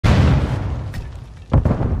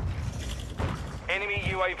Enemy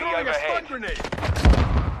UAV Throwing a stun overhead. grenade.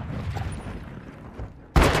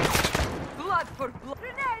 Blood for blood.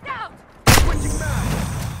 Grenade out! Switching back.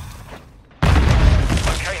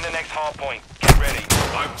 Locating the next hardpoint. Get ready.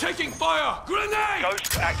 I'm taking fire. Grenade.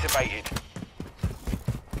 Ghost activated.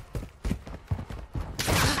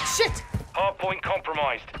 Shit! Hardpoint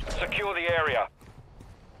compromised. Secure the area.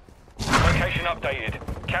 Location updated.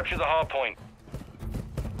 Capture the hardpoint.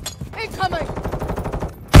 Incoming!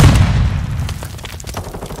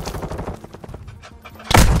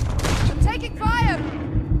 I'm taking fire!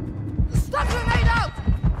 Stun grenade out!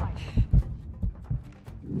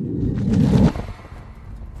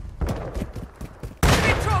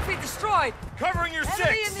 Enemy trophy destroyed! Covering your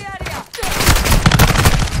Enemy in six. the area!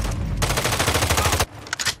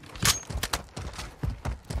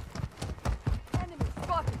 Enemy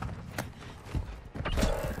spotted!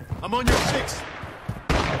 I'm on your six.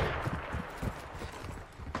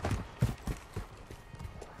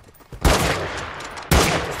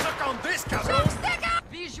 Stuck on this, cabrón.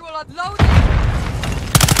 Visual unloading!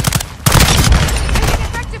 Taking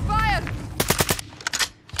effective fire!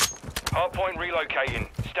 Hardpoint relocating.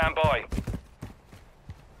 Stand by.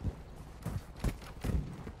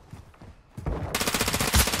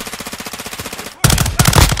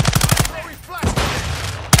 Throwing flash.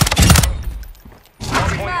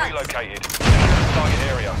 Hardpoint Max. relocated. Target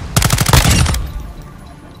area.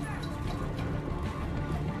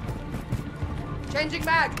 Changing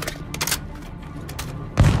mag!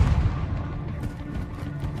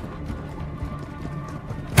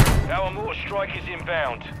 Our mortar strike is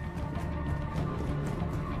inbound.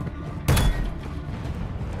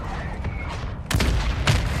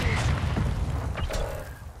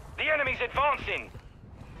 The enemy's advancing.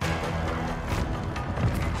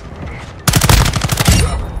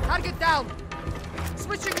 Target down!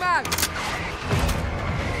 Switching mag!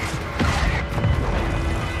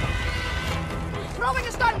 Throwing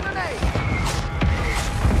a stun grenade!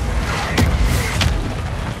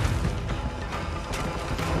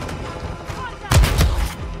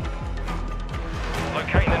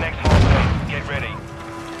 Locating the next hardpoint. Get ready.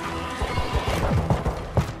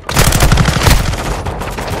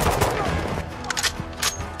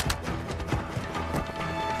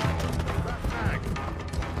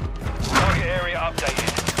 Target area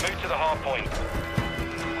updated. Move to the hardpoint.